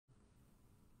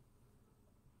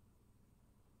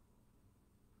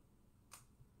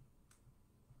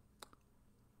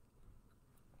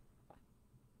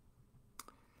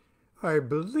I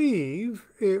believe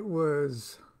it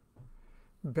was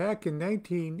back in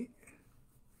 19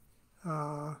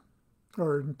 or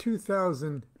in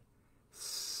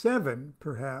 2007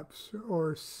 perhaps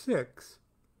or 6.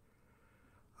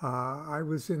 I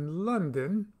was in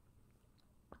London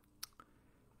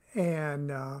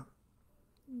and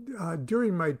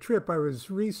during my trip I was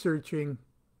researching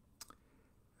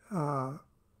uh,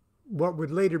 what would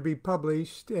later be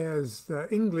published as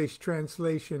the English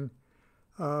translation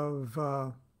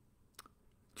of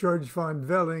George von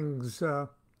Welling's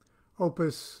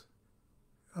opus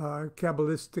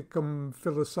Kabbalisticum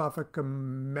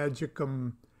Philosophicum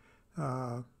Magicum.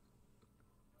 Uh,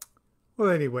 well,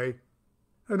 anyway,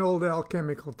 an old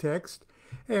alchemical text.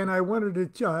 And I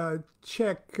wanted to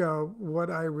check what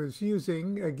I was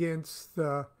using against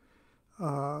the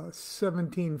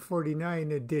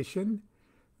 1749 edition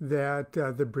that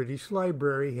the British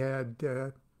Library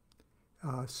had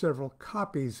several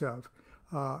copies of.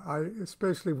 I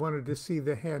especially wanted to see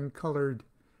the hand-colored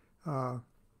uh,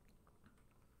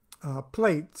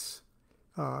 plates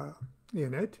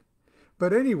in it.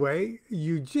 But anyway,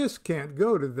 you just can't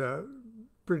go to the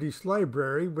British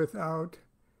Library without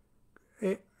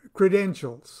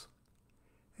credentials.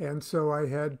 And so I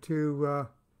had to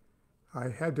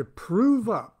prove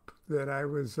up that I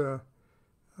was a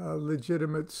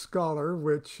legitimate scholar,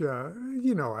 which,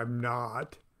 I'm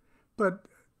not. But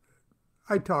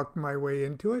I talked my way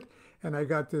into it, and I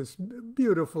got this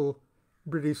beautiful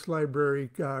British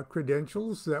Library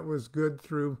credentials that was good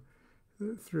through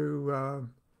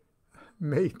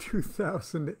May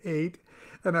 2008.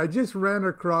 And I just ran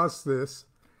across this,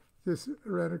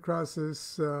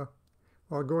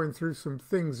 while going through some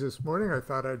things this morning. I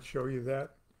thought I'd show you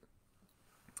that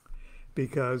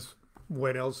because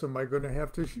when else am I going to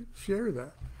have to share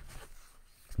that?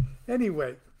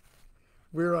 Anyway,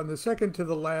 we're on the second to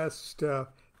the last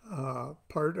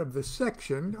part of the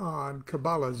section on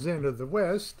Kabbalah Zen of the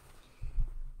West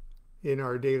in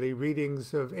our daily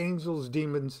readings of Angels,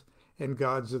 Demons, and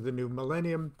Gods of the New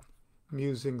Millennium,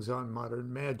 Musings on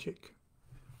Modern Magic.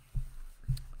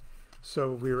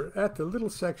 So we're at the little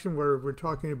section where we're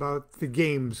talking about the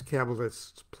games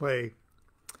Kabbalists play,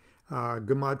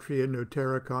 Gematria,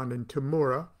 Notarikon, and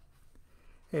Tamura.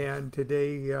 And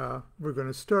today we're going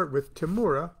to start with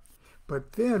Tamura,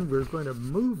 but then we're going to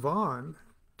move on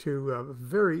to a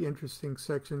very interesting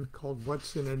section called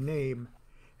What's in a Name,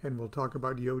 and we'll talk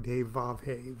about Yod-He,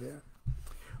 Vav-He then.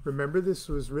 Remember, this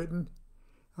was written,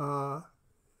 or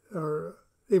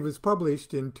it was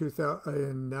published in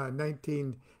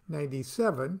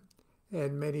 1997,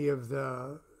 and many of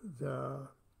the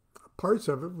parts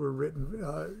of it were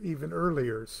written even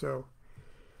earlier. So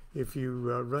if you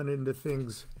run into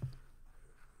things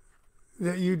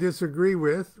that you disagree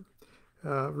with,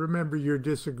 remember you're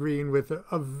disagreeing with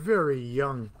a very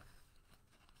young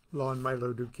Lon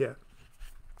Milo DuQuette.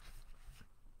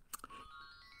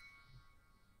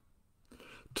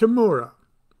 Tamura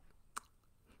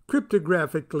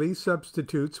cryptographically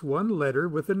substitutes one letter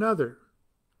with another.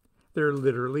 There are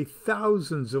literally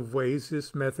thousands of ways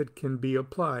this method can be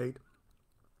applied,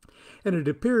 and it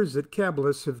appears that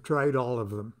Kabbalists have tried all of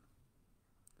them.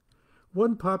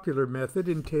 One popular method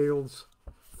entails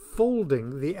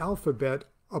folding the alphabet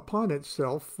upon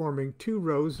itself, forming 2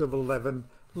 rows of 11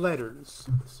 letters,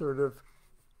 sort of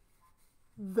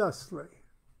thusly.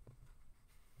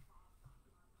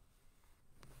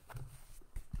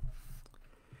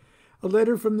 A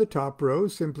letter from the top row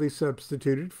simply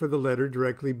substituted for the letter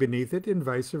directly beneath it, and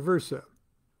vice versa.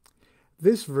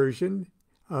 This version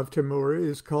of Tamura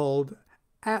is called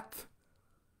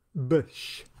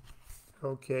Atbsh.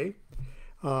 Okay.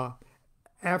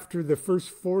 After the first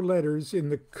 4 letters in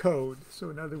the code. So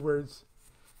in other words,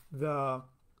 the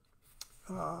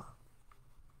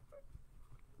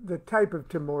type of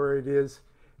Tamura it is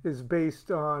based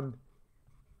on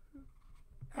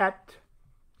at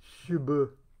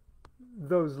Shubu,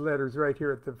 those letters right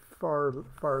here at the far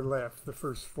left, the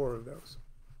first 4 of those.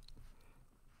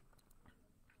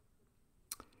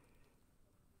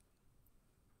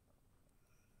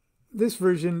 This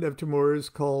version of Tamura is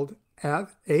called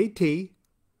ATBSH,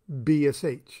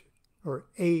 or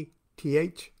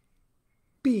ATHBSH.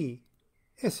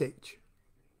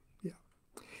 Yeah,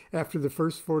 after the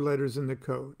first 4 letters in the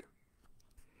code.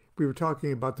 We were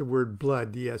talking about the word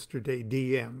blood yesterday,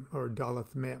 DM, or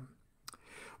Daleth Mem.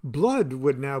 Blood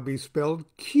would now be spelled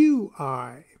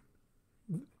QI.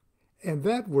 And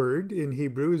that word in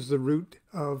Hebrew is the root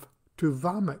of to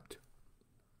vomit.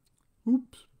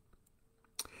 Oops.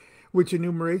 Which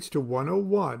enumerates to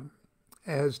 101,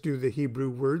 as do the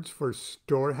Hebrew words for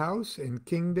storehouse and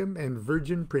kingdom and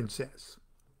virgin princess.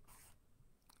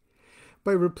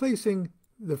 By replacing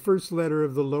the first letter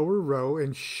of the lower row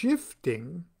and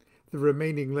shifting the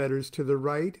remaining letters to the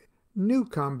right, new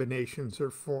combinations are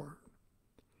formed.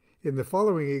 In the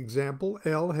following example,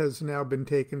 L has now been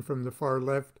taken from the far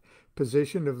left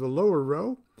position of the lower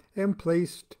row and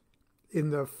placed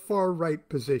in the far right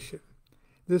position.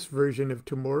 This version of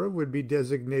Temora would be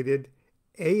designated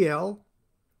AL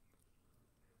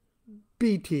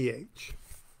BTH.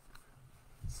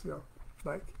 So,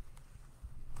 like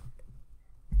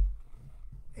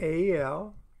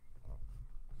AL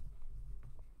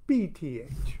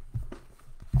BTH.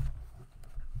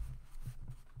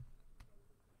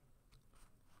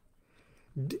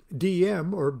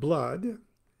 DM, or blood,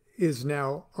 is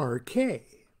now RK.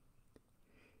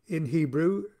 In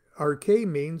Hebrew, RK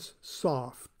means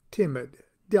soft, timid,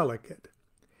 delicate.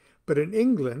 But in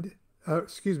English,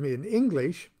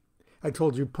 I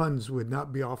told you puns would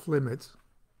not be off limits.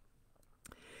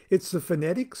 It's the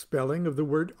phonetic spelling of the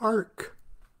word ark.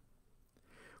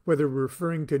 Whether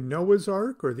referring to Noah's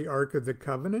Ark or the Ark of the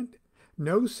Covenant,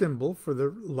 no symbol for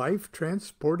the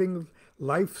life-transporting,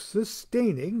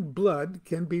 life-sustaining blood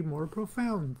can be more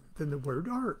profound than the word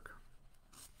ark.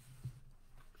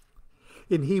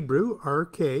 In Hebrew,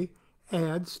 RK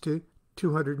adds to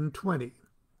 220,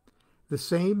 the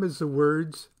same as the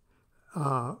words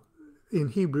in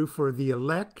Hebrew for the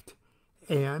elect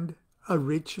and a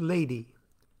rich lady.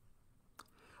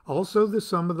 Also the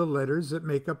sum of the letters that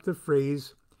make up the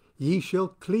phrase, ye shall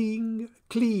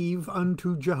cleave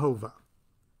unto Jehovah.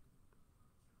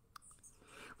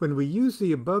 When we use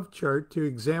the above chart to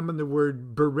examine the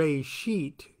word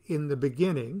Bereshit in the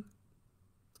beginning,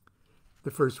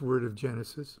 the first word of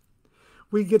Genesis,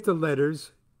 we get the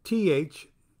letters TH,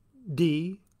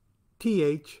 D,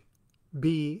 TH,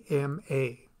 B, M,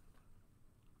 A.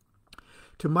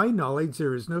 To my knowledge,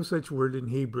 there is no such word in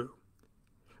Hebrew.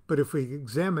 But if we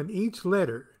examine each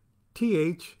letter,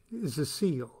 TH is a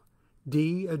seal,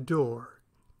 D a door,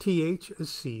 TH a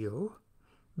seal,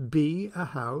 B a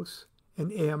house,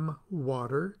 and M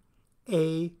water,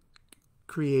 A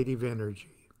creative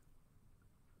energy.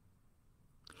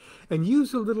 And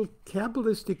use a little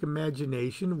Kabbalistic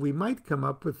imagination, we might come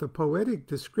up with a poetic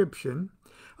description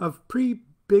of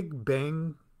pre-Big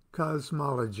Bang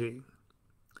cosmology.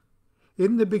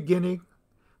 In the beginning,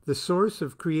 the source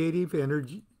of creative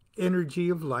energy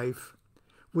of life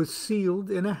was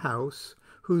sealed in a house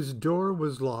whose door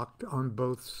was locked on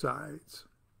both sides.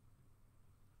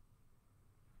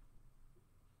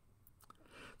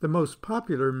 The most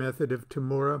popular method of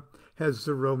Temora has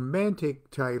the romantic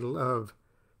title of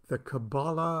the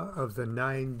Kabbalah of the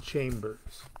Nine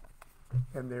Chambers.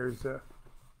 And there's a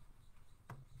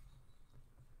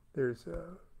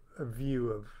view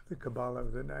of the Kabbalah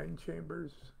of the Nine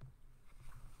Chambers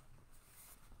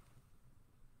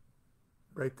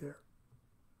right there.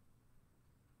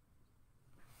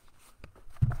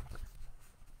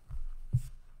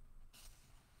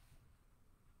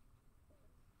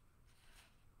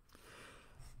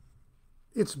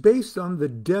 It's based on the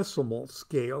decimal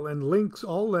scale and links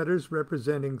all letters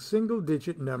representing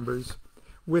single-digit numbers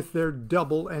with their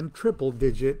double and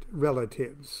triple-digit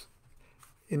relatives.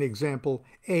 In example,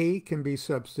 A can be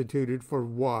substituted for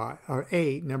Y, or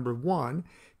A, number 1,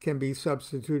 can be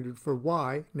substituted for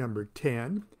Y, number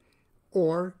 10,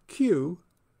 or Q,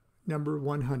 number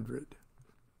 100.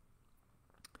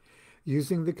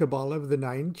 Using the Kabbalah of the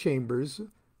Nine Chambers,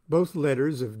 both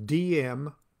letters of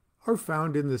DM are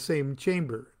found in the same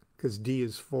chamber, because D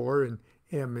is 4 and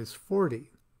M is 40.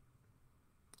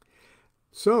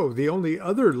 So the only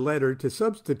other letter to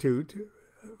substitute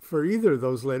for either of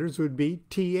those letters would be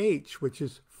TH, which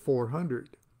is 400,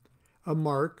 a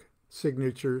mark,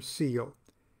 signature, seal.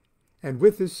 And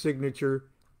with this signature,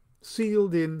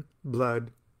 sealed in blood,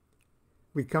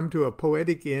 we come to a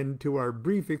poetic end to our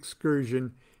brief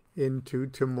excursion into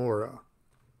Temora.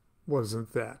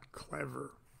 Wasn't that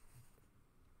clever?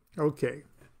 Okay.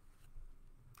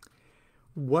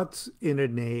 What's in a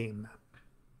name?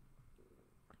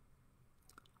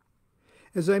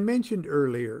 As I mentioned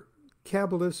earlier,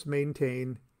 Kabbalists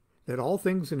maintain that all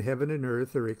things in heaven and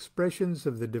earth are expressions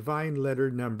of the divine letter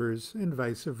numbers and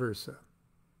vice versa.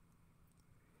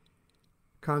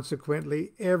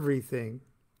 Consequently, everything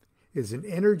is an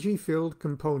energy-filled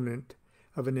component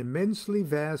of an immensely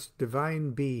vast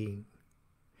divine being,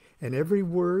 and every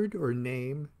word or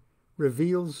name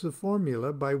reveals the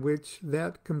formula by which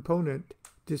that component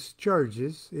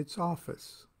discharges its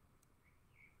office.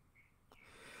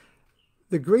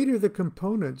 The greater the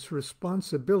component's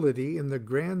responsibility in the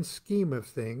grand scheme of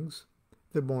things,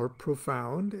 the more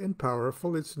profound and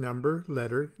powerful its number,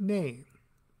 letter, name.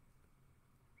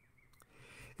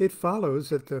 It follows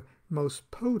that the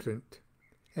most potent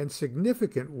and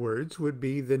significant words would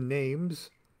be the names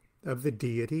of the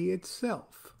deity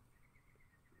itself.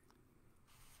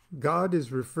 God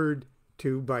is referred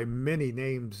to by many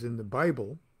names in the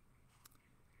Bible.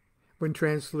 When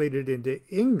translated into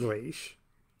English,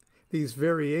 these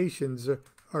variations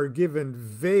are given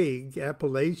vague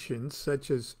appellations such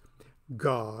as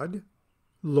God,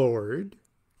 Lord,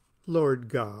 Lord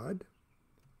God,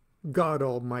 God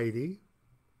Almighty,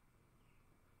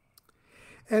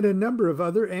 and a number of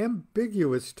other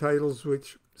ambiguous titles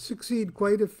which succeed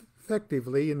quite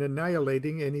effectively in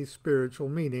annihilating any spiritual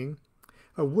meaning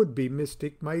a would-be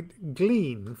mystic might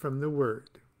glean from the word.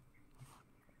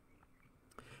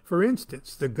 For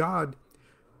instance, the God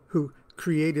who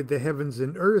created the heavens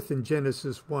and earth in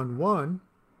Genesis 1:1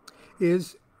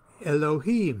 is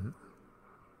Elohim,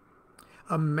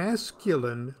 a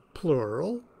masculine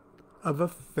plural of a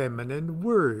feminine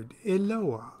word,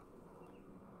 Eloah.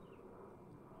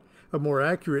 A more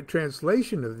accurate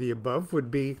translation of the above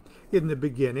would be, in the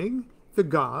beginning, the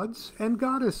gods and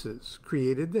goddesses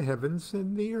created the heavens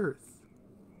and the earth.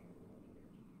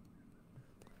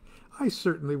 I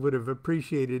certainly would have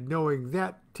appreciated knowing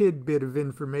that tidbit of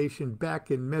information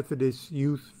back in Methodist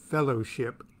Youth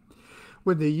Fellowship,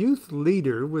 when the youth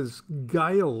leader was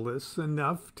guileless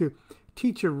enough to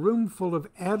teach a room full of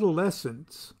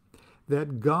adolescents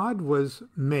that God was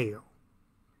male,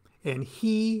 and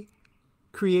he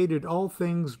created all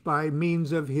things by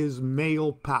means of his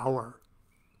male power.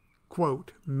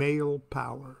 Quote, male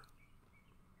power.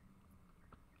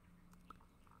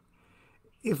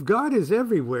 If God is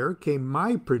everywhere, came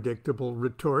my predictable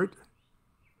retort,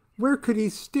 where could he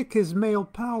stick his male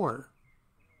power?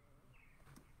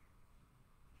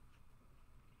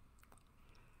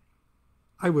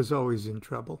 I was always in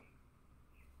trouble.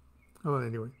 Well,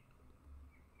 anyway.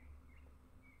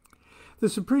 The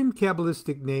supreme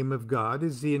Kabbalistic name of God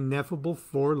is the ineffable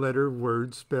four-letter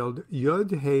word spelled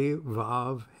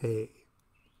Yod-He-Vav-He,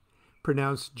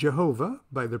 pronounced Jehovah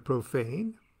by the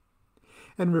profane,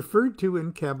 and referred to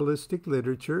in Kabbalistic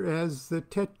literature as the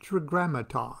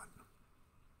Tetragrammaton.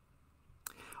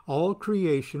 All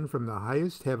creation from the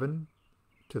highest heaven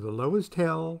to the lowest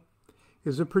hell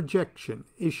is a projection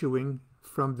issuing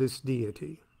from this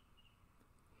deity.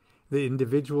 The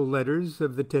individual letters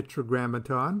of the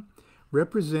Tetragrammaton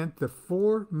represent the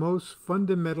four most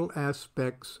fundamental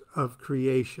aspects of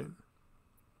creation.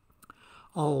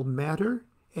 All matter,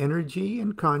 energy,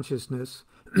 and consciousness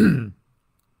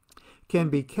can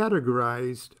be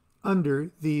categorized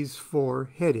under these four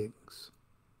headings.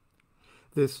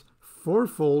 This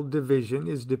fourfold division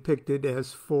is depicted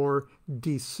as four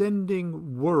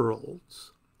descending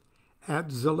worlds: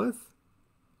 Atzilith,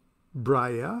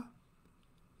 Braya,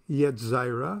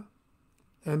 Yetzirah,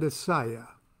 and Asaya,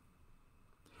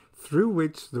 through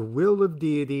which the will of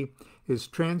deity is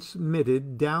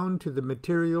transmitted down to the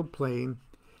material plane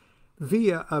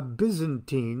via a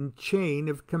Byzantine chain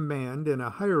of command and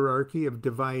a hierarchy of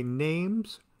divine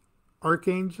names,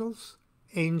 archangels,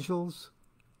 angels,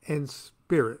 and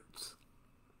spirits.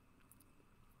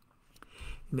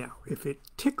 Now, if it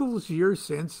tickles your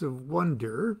sense of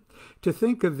wonder to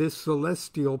think of this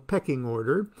celestial pecking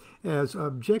order as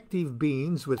objective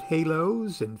beings with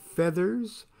halos and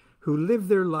feathers who live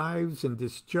their lives and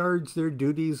discharge their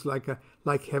duties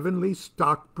like heavenly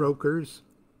stockbrokers,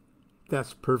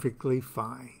 that's perfectly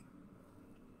fine.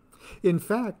 In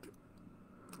fact,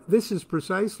 this is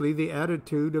precisely the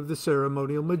attitude of the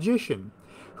ceremonial magician,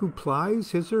 who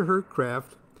plies his or her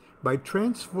craft by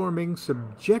transforming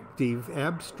subjective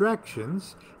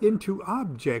abstractions into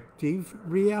objective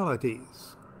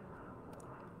realities.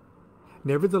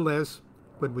 Nevertheless,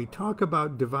 when we talk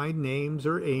about divine names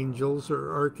or angels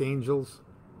or archangels,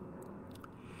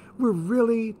 we're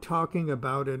really talking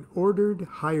about an ordered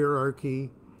hierarchy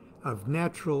of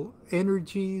natural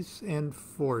energies and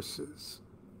forces.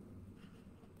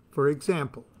 For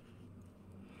example,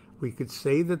 we could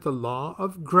say that the law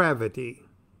of gravity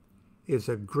is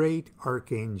a great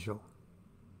archangel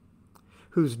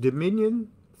whose dominion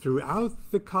throughout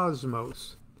the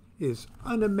cosmos is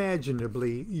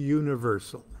unimaginably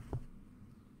universal.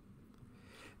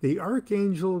 The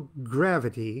archangel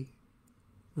Gravity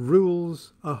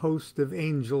rules a host of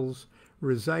angels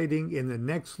residing in the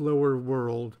next lower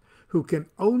world who can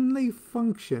only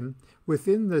function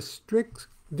within the strict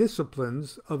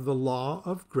disciplines of the law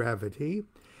of gravity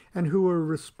and who are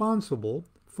responsible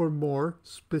for more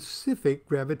specific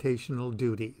gravitational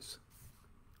duties.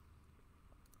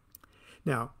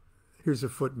 Now, here's a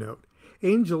footnote.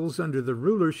 Angels under the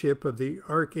rulership of the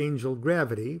archangel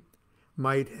Gravity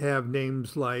might have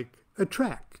names like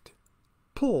attract,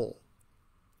 pull,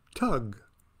 tug,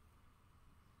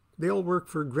 They all work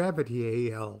for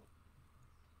gravity AL.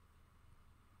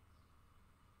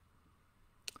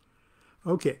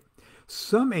 Okay,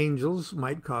 some angels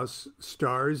might cause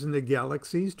stars in the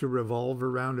galaxies to revolve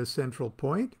around a central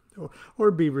point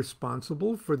or be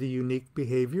responsible for the unique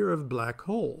behavior of black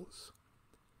holes.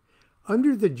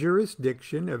 Under the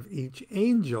jurisdiction of each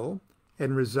angel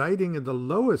and residing in the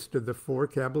lowest of the four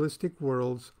Kabbalistic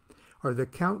worlds are the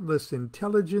countless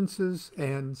intelligences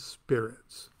and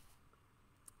spirits.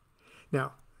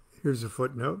 Now, here's a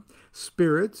footnote.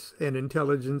 Spirits and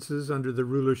intelligences under the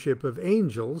rulership of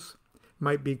angels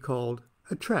might be called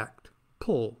attract,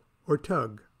 pull, or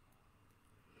tug.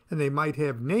 And they might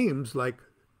have names like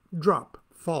drop,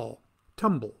 fall,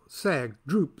 tumble, sag,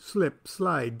 droop, slip,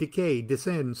 slide, decay,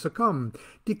 descend, succumb,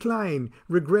 decline,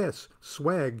 regress,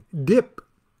 swag, dip,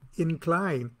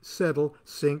 incline, settle,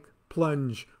 sink,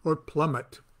 plunge, or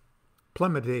plummet,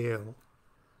 plummetale.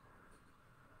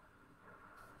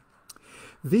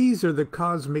 These are the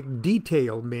cosmic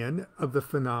detail men of the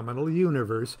phenomenal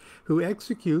universe who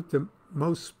execute the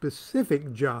most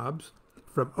specific jobs,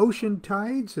 from ocean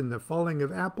tides and the falling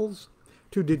of apples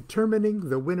to determining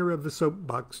the winner of the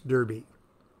soapbox derby.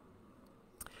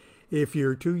 If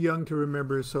you're too young to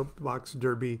remember a soapbox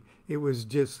derby, it was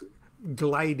just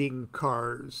gliding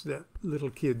cars that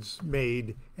little kids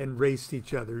made and raced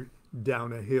each other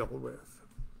down a hill with.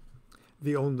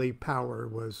 The only power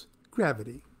was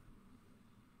gravity.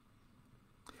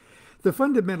 The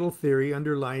fundamental theory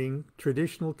underlying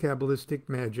traditional Kabbalistic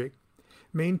magic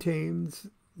maintains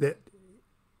that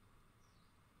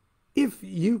if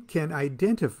you can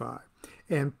identify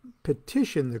and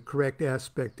petition the correct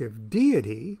aspect of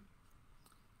deity,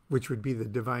 which would be the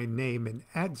divine name in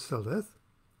Atzilith,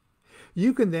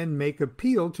 you can then make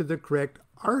appeal to the correct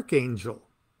archangel,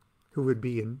 who would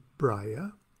be in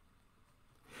Braya,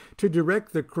 to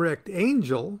direct the correct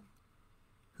angel,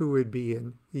 who would be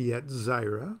in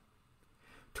Yetzirah,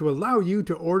 to allow you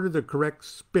to order the correct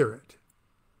spirit,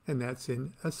 and that's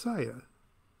in Asaya,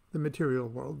 the material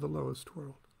world, the lowest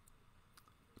world,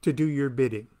 to do your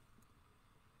bidding.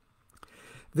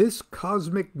 This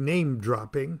cosmic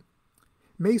name-dropping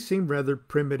may seem rather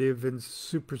primitive and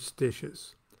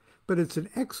superstitious, but it's an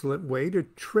excellent way to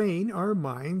train our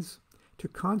minds to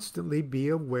constantly be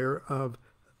aware of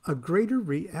a greater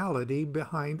reality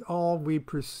behind all we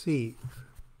perceive.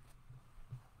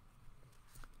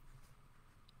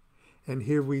 And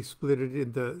here we split it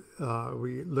into,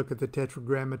 we look at the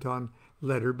Tetragrammaton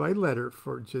letter by letter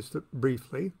for just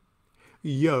briefly.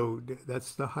 Yod,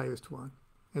 that's the highest one.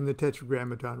 And the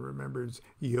Tetragrammaton remembers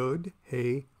Yod,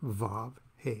 He, Vav,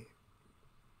 He.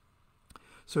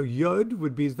 So Yod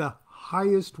would be the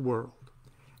highest world,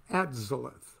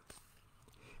 Atzilith.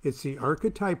 It's the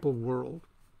archetypal world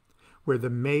where the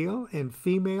male and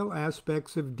female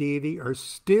aspects of deity are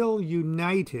still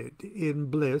united in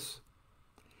bliss,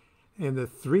 and the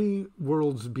three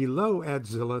worlds below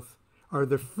Atzilith are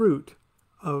the fruit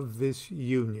of this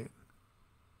union.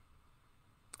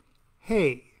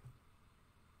 Hey.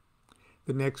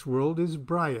 The next world is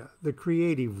Braya, the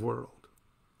creative world,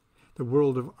 the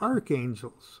world of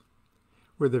archangels,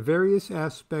 where the various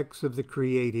aspects of the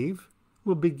creative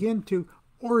will begin to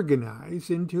organize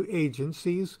into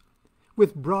agencies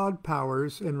with broad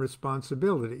powers and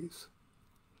responsibilities,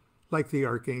 like the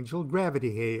archangel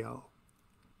Gravity-Hael.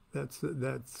 That's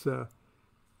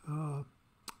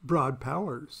broad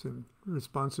powers and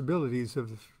responsibilities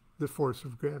of the force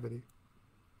of gravity.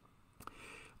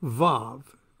 Vav,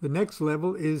 the next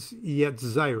level, is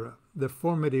Yetzirah, the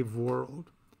formative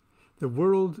world, the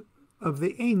world of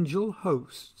the angel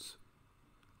hosts.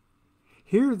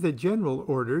 Here the general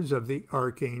orders of the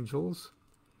archangels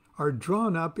are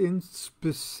drawn up in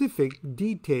specific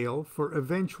detail for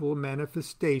eventual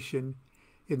manifestation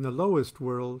in the lowest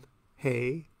world,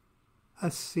 He,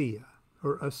 Asiya,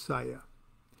 or Asaya,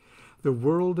 the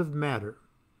world of matter,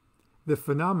 the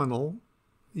phenomenal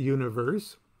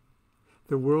universe,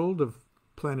 the world of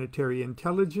planetary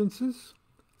intelligences,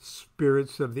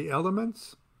 spirits of the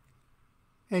elements,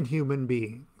 and human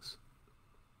beings.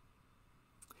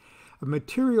 A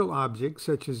material object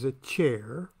such as a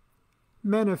chair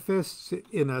manifests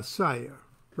in Asaya.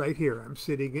 Right here, I'm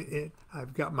sitting in,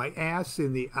 I've got my ass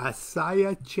in the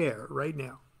Asaya chair right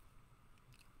now.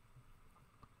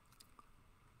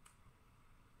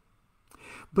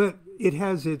 But it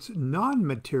has its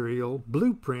non-material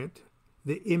blueprint,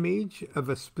 the image of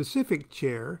a specific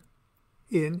chair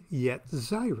in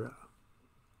Yetzirah.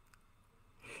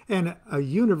 And a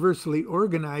universally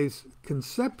organized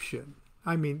conception,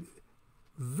 I mean,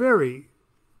 very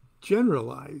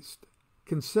generalized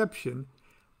conception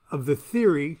of the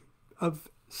theory of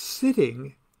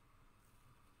sitting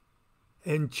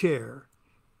and chair.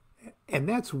 And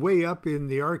that's way up in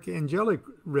the archangelic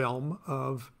realm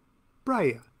of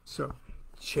Braya. So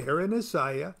chair and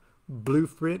Asaya,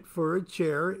 blueprint for a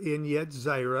chair in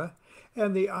Yetzirah,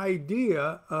 and the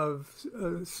idea of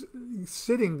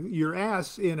sitting your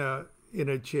ass in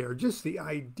a chair, just the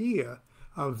idea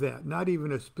of that, not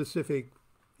even a specific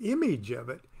image of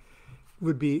it,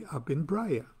 would be up in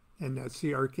Braya, and that's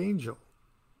the archangel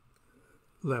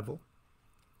level.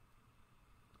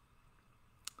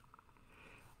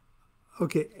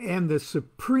 Okay, and the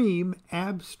supreme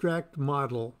abstract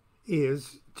model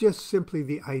is just simply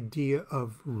the idea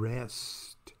of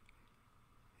rest.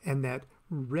 And that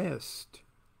rest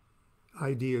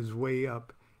idea is way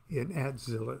up in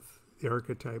Atzilith, the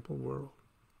archetypal world.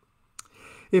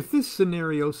 If this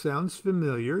scenario sounds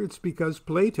familiar, it's because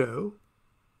Plato,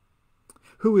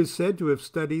 who is said to have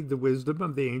studied the wisdom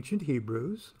of the ancient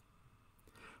Hebrews,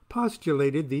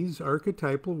 postulated these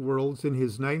archetypal worlds in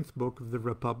his 9th book of the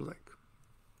Republic.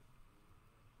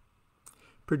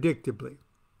 Predictably,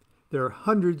 there are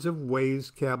hundreds of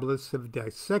ways Kabbalists have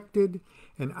dissected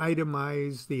and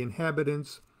itemized the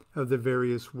inhabitants of the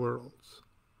various worlds.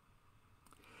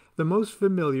 The most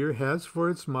familiar has for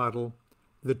its model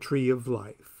the Tree of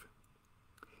Life.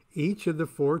 Each of the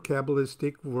 4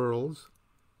 Kabbalistic worlds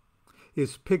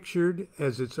is pictured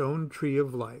as its own Tree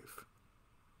of Life.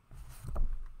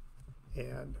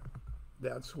 And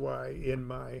that's why in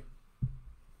my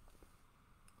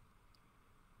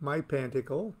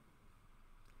pentacle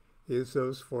is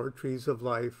those 4 trees of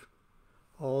life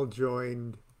all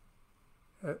joined,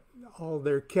 all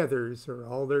their kethers or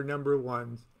all their number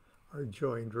 1s are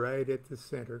joined right at the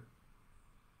center.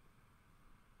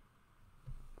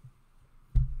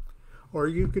 Or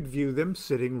you could view them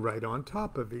sitting right on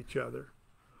top of each other.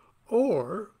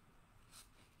 Or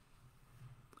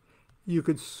you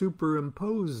could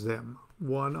superimpose them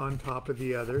one on top of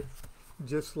the other,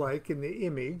 just like in the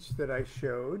image that I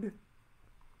showed,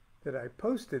 that I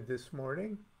posted this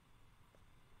morning.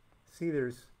 See,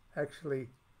 there's actually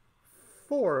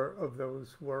 4 of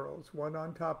those worlds, one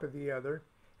on top of the other,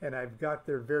 and I've got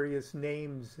their various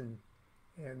names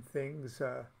and things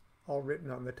all written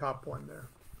on the top one there.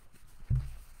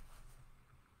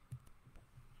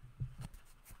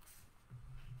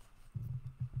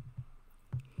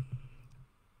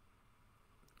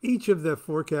 Each of the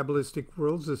 4 Kabbalistic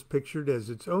worlds is pictured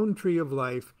as its own tree of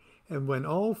life, and when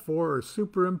all 4 are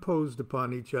superimposed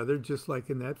upon each other, just like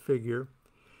in that figure,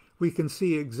 we can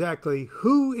see exactly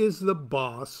who is the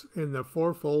boss in the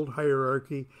 4-fold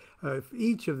hierarchy of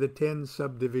each of the 10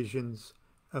 subdivisions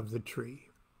of the tree.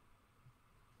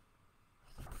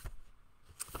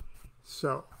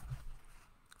 So,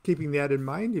 keeping that in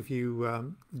mind, if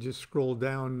you just scroll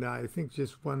down, I think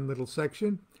just one little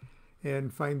section,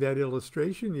 and find that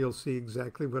illustration, you'll see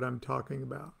exactly what I'm talking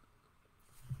about.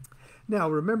 Now,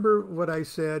 remember what I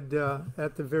said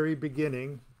at the very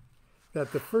beginning,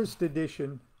 that the first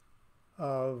edition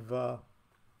of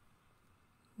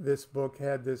this book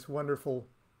had this wonderful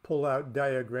pull-out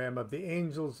diagram of the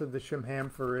angels of the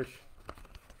Shemhamferish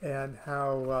and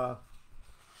how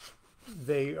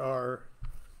they are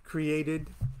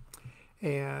created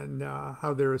and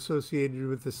how they're associated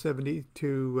with the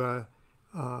 72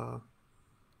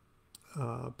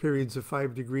 periods of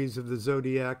 5 degrees of the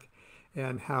zodiac,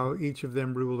 and how each of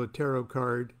them rule a tarot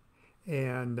card,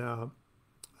 and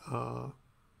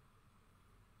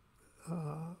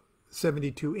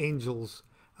 72 angels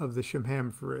of the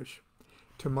Shemhamferish.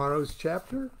 Tomorrow's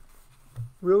chapter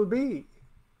will be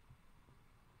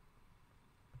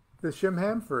the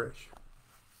Shemhamferish.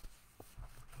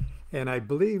 And I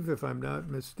believe, if I'm not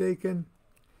mistaken,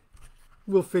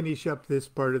 we'll finish up this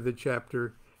part of the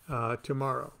chapter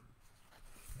tomorrow.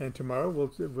 And tomorrow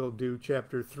we'll do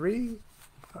chapter 3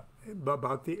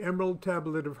 about the Emerald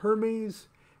Tablet of Hermes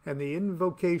and the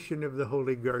invocation of the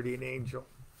Holy Guardian Angel.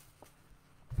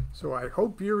 So I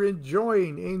hope you're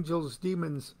enjoying Angels,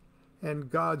 Demons, and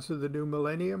Gods of the New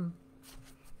Millennium.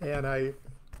 And I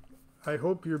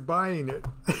hope you're buying it.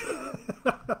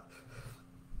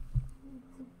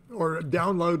 Or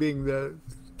downloading the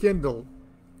Kindle.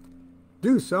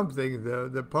 Do something.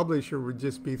 The publisher would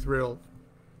just be thrilled.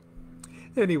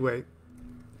 Anyway,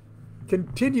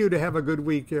 continue to have a good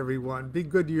week, everyone. Be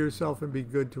good to yourself and be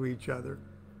good to each other.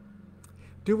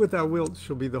 Do what thou wilt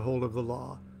shall be the whole of the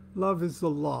law. Love is the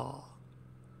law.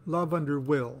 Love under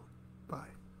will